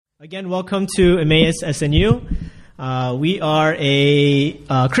Again, welcome to Emmaus SNU. We are a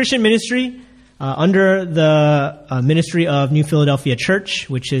Christian ministry under the ministry of New Philadelphia Church,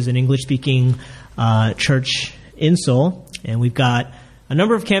 which is an English-speaking church in Seoul. And we've got a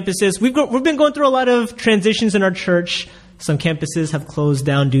number of campuses. We've been going through a lot of transitions in our church. Some campuses have closed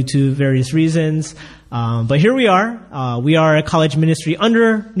down due to various reasons. But here we are. We are a college ministry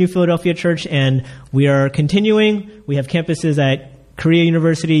under New Philadelphia Church, and we are continuing. We have campuses at Korea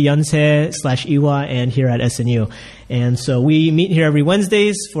University, Yonsei/Iwa, and here at SNU. And so we meet here every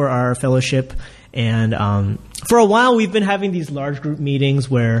Wednesdays for our fellowship. And for a while, we've been having these large group meetings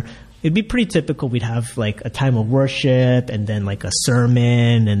where it'd be pretty typical. We'd have like a time of worship and then like a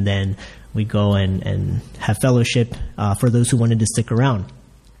sermon, and then we go and have fellowship for those who wanted to stick around.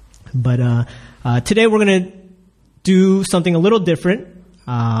 But today we're going to do something a little different.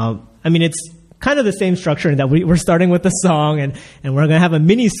 It's kind of the same structure in that we're starting with a song and we're going to have a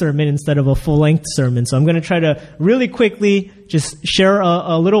mini sermon instead of a full-length sermon. So I'm going to try to really quickly just share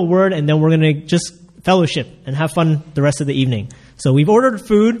a little word, and then we're going to just fellowship and have fun the rest of the evening. So we've ordered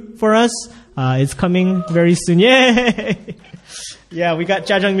food for us. It's coming very soon. Yay! Yeah, we got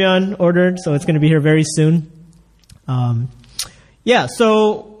jjajangmyeon ordered, so it's going to be here very soon. So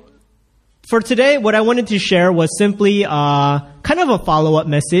for today, what I wanted to share was simply kind of a follow-up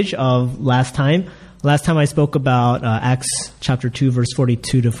message of last time. Last time I spoke about Acts chapter 2, verse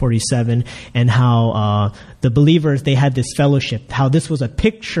 42 to 47, and how the believers, they had this fellowship, how this was a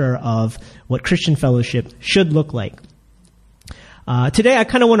picture of what Christian fellowship should look like. Today, I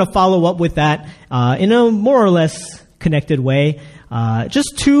kind of want to follow up with that in a more or less connected way.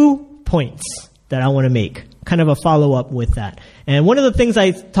 Just 2 points that I want to make, kind of a follow-up with that. And one of the things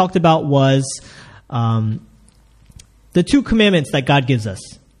I talked about was the 2 commandments that God gives us,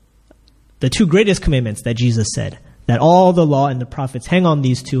 the 2 greatest commandments that Jesus said, that all the law and the prophets hang on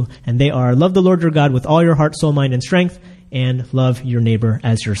these 2, and they are love the Lord your God with all your heart, soul, mind, and strength, and love your neighbor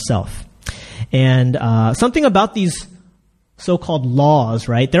as yourself. And something about these so-called laws,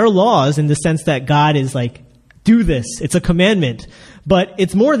 right? They're laws in the sense that God is like, do this. It's a commandment. But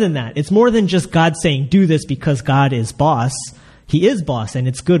it's more than that. It's more than just God saying, do this because God is boss. He is boss, and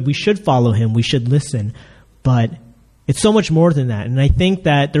it's good. We should follow him. We should listen. But it's so much more than that. And I think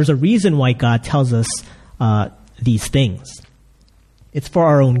that there's a reason why God tells us these things. It's for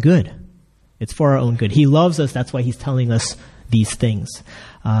our own good. It's for our own good. He loves us. That's why he's telling us these things.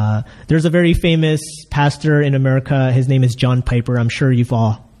 There's a very famous pastor in America. His name is John Piper. I'm sure you've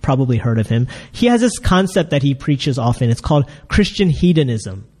all probably heard of him. He has this concept that he preaches often. It's called Christian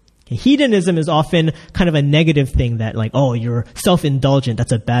hedonism. Hedonism is often kind of a negative thing that like, oh, you're self-indulgent.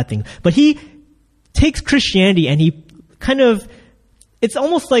 That's a bad thing. But he takes Christianity and he kind of, it's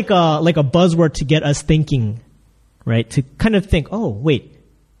almost like a buzzword to get us thinking, right? To kind of think, oh, wait,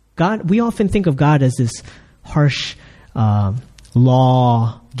 God, we often think of God as this harsh,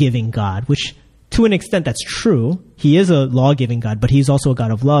 law-giving God, which to an extent that's true. He is a law-giving God, but he's also a God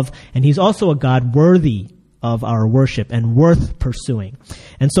of love, and he's also a God worthy of our worship and worth pursuing.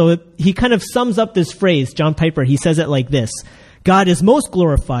 And so he kind of sums up this phrase, John Piper, he says it like this: God is most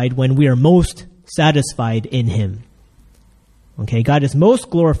glorified when we are most satisfied in him. Okay, God is most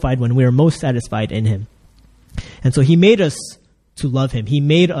glorified when we are most satisfied in him. And so he made us to love him. He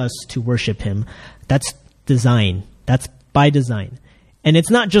made us to worship him. That's design. That's by design. And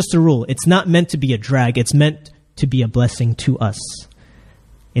it's not just a rule. It's not meant to be a drag. It's meant to be a blessing to us.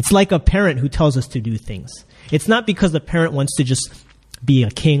 It's like a parent who tells us to do things. It's not because the parent wants to just be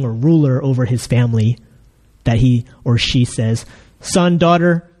a king or ruler over his family that he or she says, son,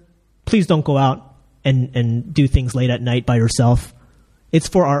 daughter, please don't go out and do things late at night by yourself. It's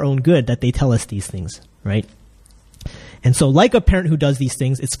for our own good that they tell us these things, right? And so like a parent who does these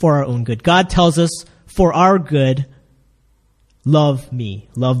things, it's for our own good. God tells us for our good, love me,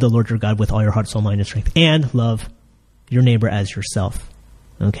 love the Lord your God with all your heart, soul, mind, and strength, and love your neighbor as yourself.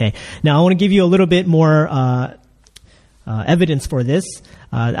 Okay. Now I want to give you a little bit more evidence for this.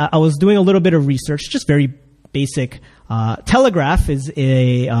 I was doing a little bit of research, just very basic. Telegraph is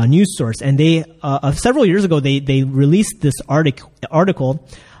a news source, and they several years ago they released this article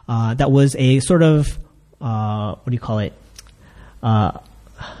that was a sort of what do you call it? What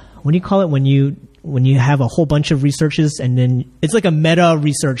do you call it when you have a whole bunch of researches and then it's like a meta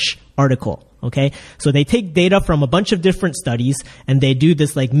research article, okay? So they take data from a bunch of different studies and they do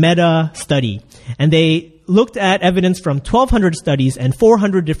this like meta study. And they looked at evidence from 1,200 studies and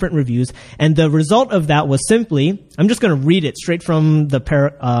 400 different reviews. And the result of that was simply, I'm just going to read it straight from the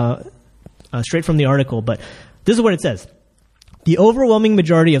article, but this is what it says. The overwhelming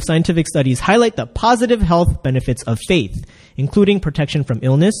majority of scientific studies highlight the positive health benefits of faith, including protection from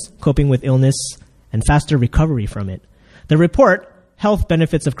illness, coping with illness, and faster recovery from it. The report, Health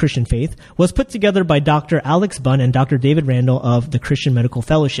Benefits of Christian Faith, was put together by Dr. Alex Bunn and Dr. David Randall of the Christian Medical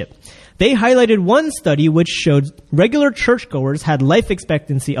Fellowship. They highlighted one study which showed regular churchgoers had life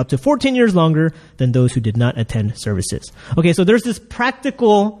expectancy up to 14 years longer than those who did not attend services. Okay, so there's this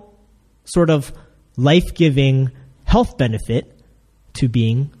practical sort of life-giving health benefit to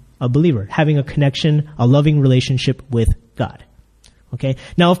being a believer, having a connection, a loving relationship with God. Okay?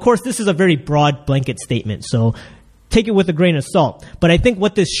 Now, of course, this is a very broad blanket statement, so take it with a grain of salt. But I think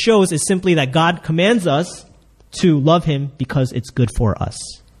what this shows is simply that God commands us to love him because it's good for us.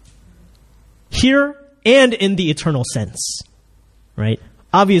 Here and in the eternal sense, right?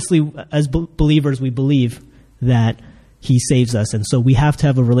 Obviously, as believers, we believe that he saves us, and so we have to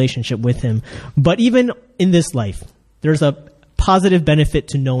have a relationship with him. But even in this life, there's a positive benefit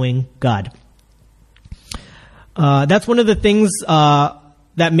to knowing God. That's one of the things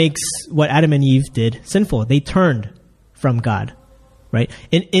that makes what Adam and Eve did sinful. They turned from God, right?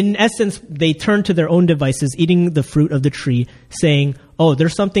 In essence, they turned to their own devices, eating the fruit of the tree, saying, oh,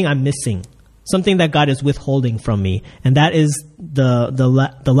 there's something I'm missing, something that God is withholding from me. And that is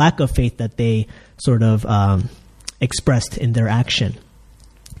the lack of faith that they sort of expressed in their action.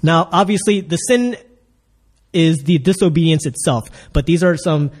 Now, obviously, the sin is the disobedience itself, but these are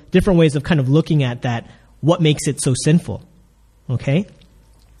some different ways of kind of looking at that, what makes it so sinful, okay?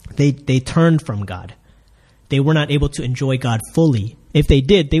 They turned from God. They were not able to enjoy God fully. If they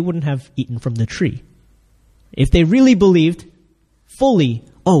did, they wouldn't have eaten from the tree. If they really believed fully,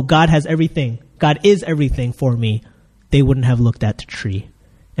 oh, God has everything, God is everything for me, they wouldn't have looked at the tree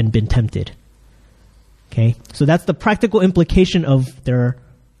and been tempted. Okay? So that's the practical implication of their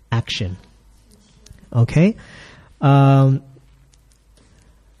action. Okay? Oh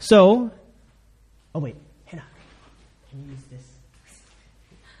wait, Hannah, can you use this?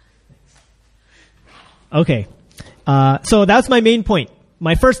 Okay. So that's my main point.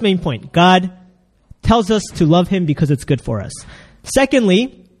 My first main point. God tells us to love him because it's good for us.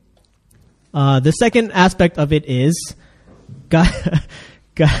 Secondly, the second aspect of it is God.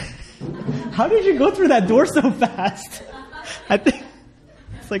 How did you go through that door so fast? I think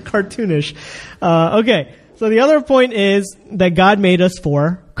it's like cartoonish. Okay. So the other point is that God made us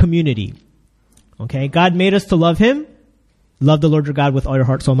for community. Okay. God made us to love him. Love the Lord your God with all your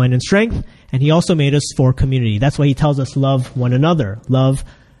heart, soul, mind, and strength. And he also made us for community. That's why he tells us love one another. Love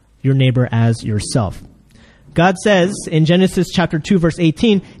your neighbor as yourself. God says in Genesis chapter 2, verse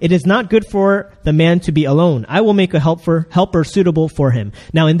 18, it is not good for the man to be alone. I will make a helper suitable for him.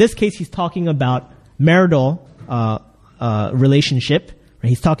 Now, in this case, he's talking about marital relationship. Right?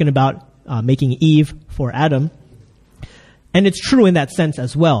 He's talking about making Eve for Adam. And it's true in that sense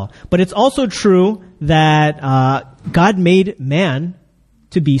as well. But it's also true that God made man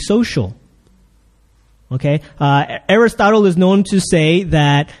to be social. Okay? Aristotle is known to say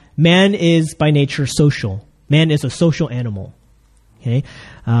that man is by nature social. Man is a social animal. Okay?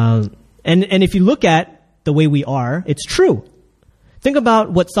 And if you look at the way we are, it's true. Think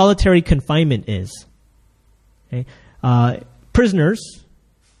about what solitary confinement is. Okay? Prisoners,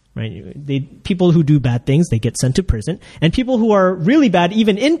 right? People who do bad things, they get sent to prison. And people who are really bad,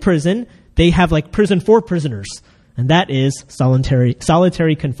 even in prison, they have like prison for prisoners. And that is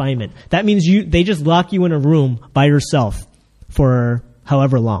solitary confinement. That means they just lock you in a room by yourself for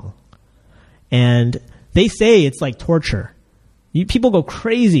however long. And they say it's like torture. People go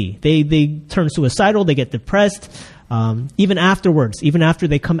crazy. They turn suicidal. They get depressed. Even afterwards, even after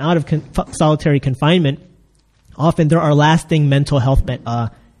they come out of solitary confinement, often there are lasting mental health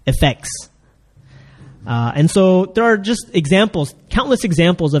effects. And so there are just examples, countless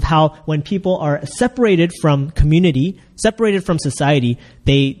examples of how when people are separated from community, separated from society,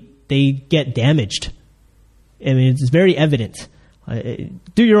 they get damaged. I mean, it's very evident.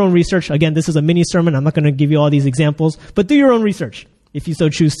 Do your own research. Again, this is a mini sermon. I'm not going to give you all these examples, but do your own research if you so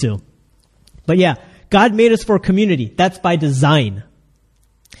choose to. But yeah, God made us for community. That's by design.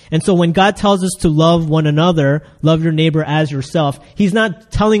 And so when God tells us to love one another, love your neighbor as yourself, he's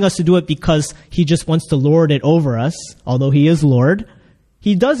not telling us to do it because he just wants to lord it over us, although he is Lord.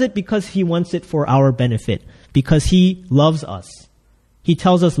 He does it because he wants it for our benefit, because he loves us. He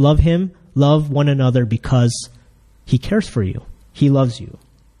tells us love him, love one another because he cares for you. He loves you.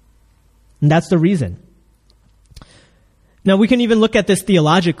 And that's the reason. Now we can even look at this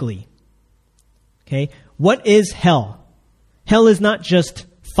theologically. Okay? What is hell? Hell is not just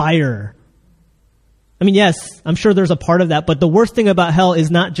fire. I mean, yes, I'm sure there's a part of that, but the worst thing about hell is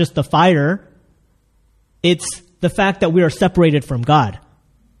not just the fire. It's the fact that we are separated from God.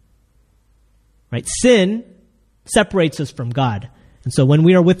 Right? Sin separates us from God. And so when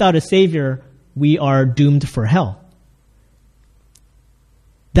we are without a Savior, we are doomed for hell.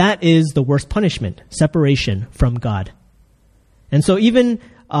 That is the worst punishment, separation from God. And so even,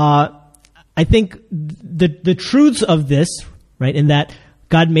 I think the truths of this, right, in that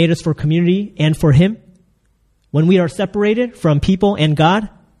God made us for community and for Him, when we are separated from people and God,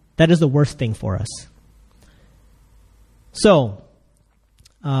 that is the worst thing for us. So,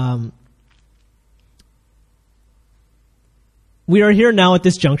 we are here now at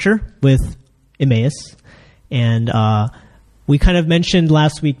this juncture with Emmaus, and we kind of mentioned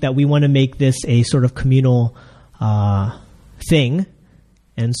last week that we want to make this a sort of communal thing,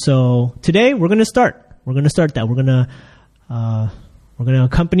 and so today we're going to start. We're going to start that. We're going to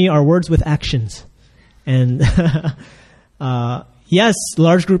accompany our words with actions, and yes,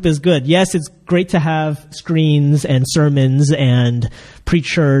 large group is good. Yes, it's great to have screens and sermons and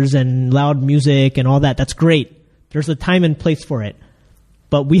preachers and loud music and all that. That's great. There's a time and place for it.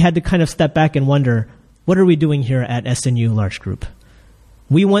 But we had to kind of step back and wonder, what are we doing here at SNU Large Group?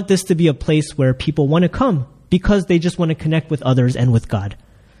 We want this to be a place where people want to come because they just want to connect with others and with God.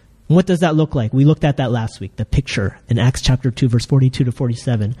 And what does that look like? We looked at that last week, the picture in Acts chapter 2, verse 42 to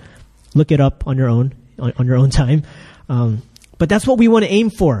 47. Look it up on your own time. But that's what we want to aim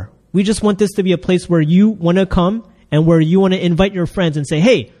for. We just want this to be a place where you want to come and where you want to invite your friends and say,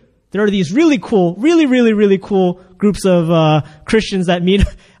 hey, there are these really cool, really cool groups of Christians that meet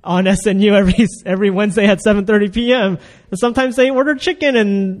on SNU every Wednesday at 7:30 p.m. And sometimes they order chicken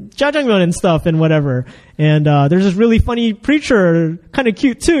and jjajangmyeon and stuff and whatever. And there's this really funny preacher, kind of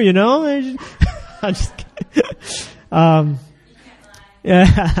cute too, you know? I'm just kidding.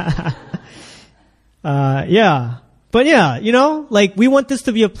 Yeah. Yeah. But yeah, you know, like we want this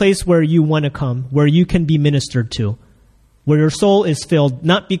to be a place where you want to come, where you can be ministered to, where your soul is filled,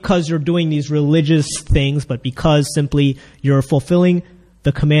 not because you're doing these religious things, but because simply you're fulfilling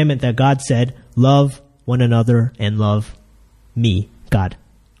the commandment that God said, love one another and love me, God.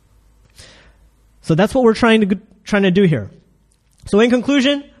 So that's what we're trying to do here. So in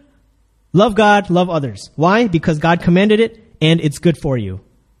conclusion, love God, love others. Why? Because God commanded it and it's good for you.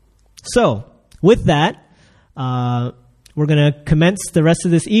 So with that, we're going to commence the rest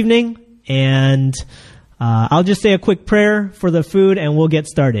of this evening, and I'll just say a quick prayer for the food, and we'll get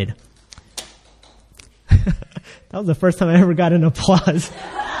started. That was the first time I ever got an applause.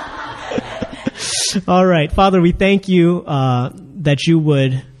 All right. Father, we thank you that you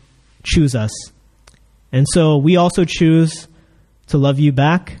would choose us. And so we also choose to love you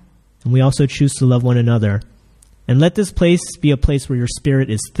back, and we also choose to love one another. And let this place be a place where your Spirit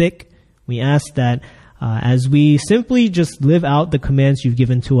is thick. We ask that as we simply just live out the commands you've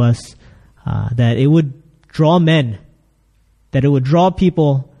given to us, that it would draw men, that it would draw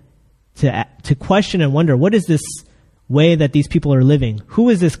people to question and wonder, what is this way that these people are living? Who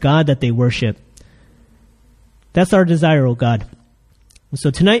is this God that they worship? That's our desire, oh God. And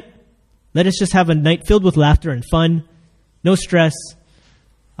so tonight, let us just have a night filled with laughter and fun, no stress,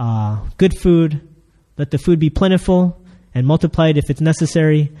 good food. Let the food be plentiful and multiplied if it's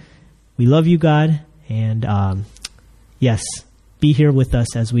necessary. We love you, God. And yes, be here with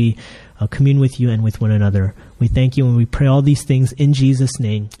us as we commune with you and with one another. We thank you and we pray all these things in Jesus'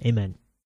 name. Amen.